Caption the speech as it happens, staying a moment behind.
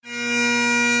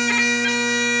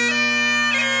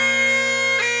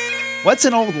What's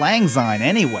an Old Lang Syne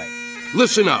anyway?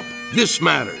 Listen up. This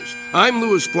matters. I'm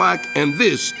Louis Black, and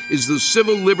this is the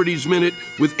Civil Liberties Minute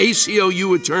with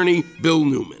ACLU attorney Bill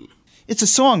Newman. It's a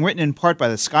song written in part by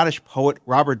the Scottish poet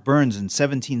Robert Burns in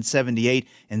 1778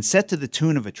 and set to the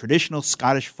tune of a traditional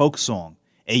Scottish folk song.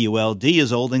 AULD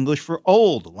is Old English for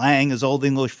old, Lang is Old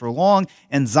English for long,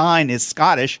 and Syne is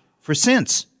Scottish for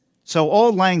since. So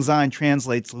Auld Lang Syne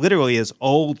translates literally as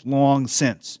old, long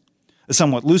since. A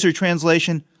somewhat looser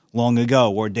translation, long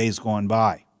ago or days gone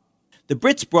by. The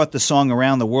Brits brought the song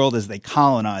around the world as they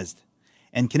colonized,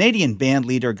 and Canadian band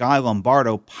leader Guy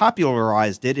Lombardo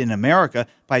popularized it in America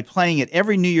by playing it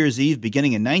every New Year's Eve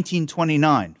beginning in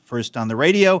 1929, first on the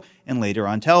radio and later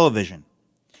on television.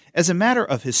 As a matter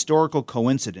of historical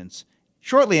coincidence,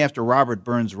 shortly after Robert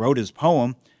Burns wrote his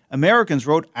poem, Americans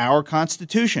wrote our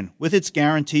Constitution with its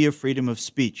guarantee of freedom of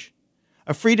speech,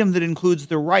 a freedom that includes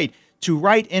the right to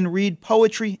write and read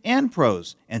poetry and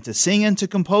prose, and to sing and to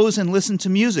compose and listen to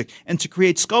music, and to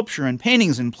create sculpture and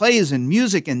paintings and plays and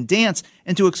music and dance,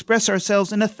 and to express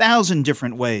ourselves in 1,000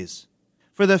 different ways.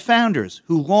 For the founders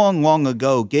who long, long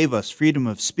ago gave us freedom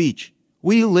of speech,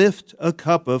 we lift a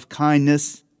cup of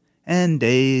kindness and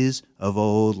days of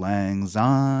Auld Lang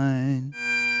Syne.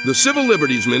 The Civil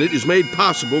Liberties Minute is made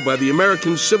possible by the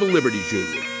American Civil Liberties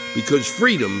Union, because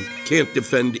freedom can't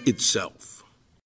defend itself.